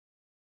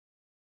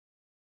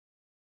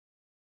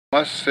I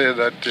must say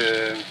that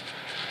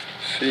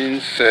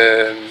since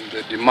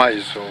the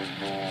demise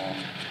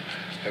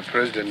of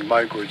President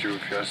Michael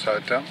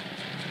Sata,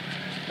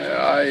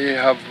 I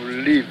have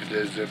lived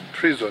as a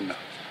prisoner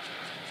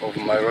of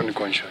my own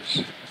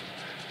conscience.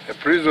 A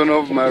prisoner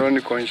of my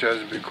own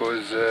conscience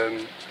because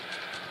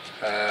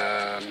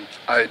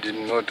I did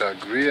not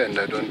agree, and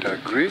I don't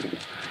agree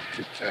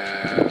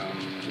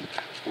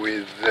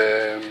with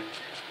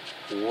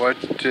what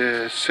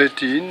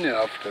set in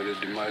after the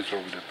demise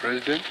of the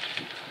president.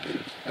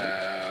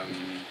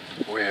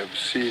 We have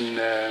seen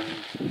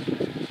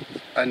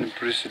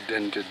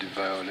unprecedented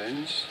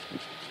violence.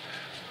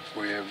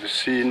 We have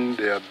seen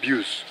the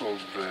abuse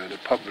of the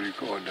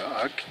Public Order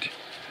Act.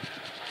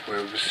 We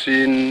have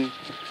seen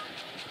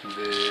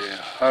the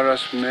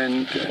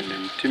harassment and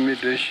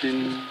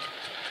intimidation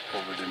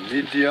of the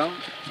media.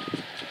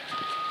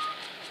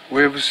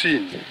 We have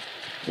seen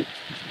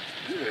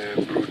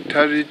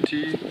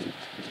brutality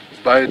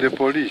by the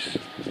police,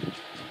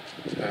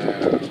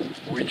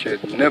 which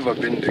had never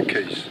been the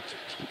case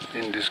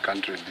in this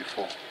country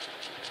before.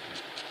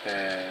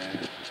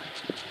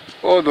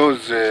 All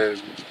those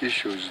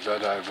issues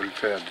that I've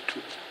referred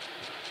to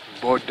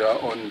border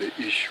on the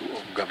issue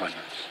of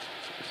governance.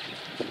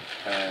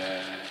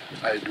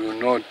 I do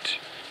not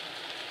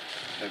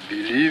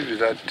believe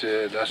that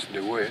that's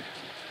the way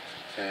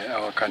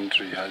our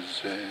country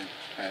has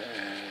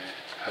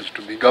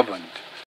to be governed.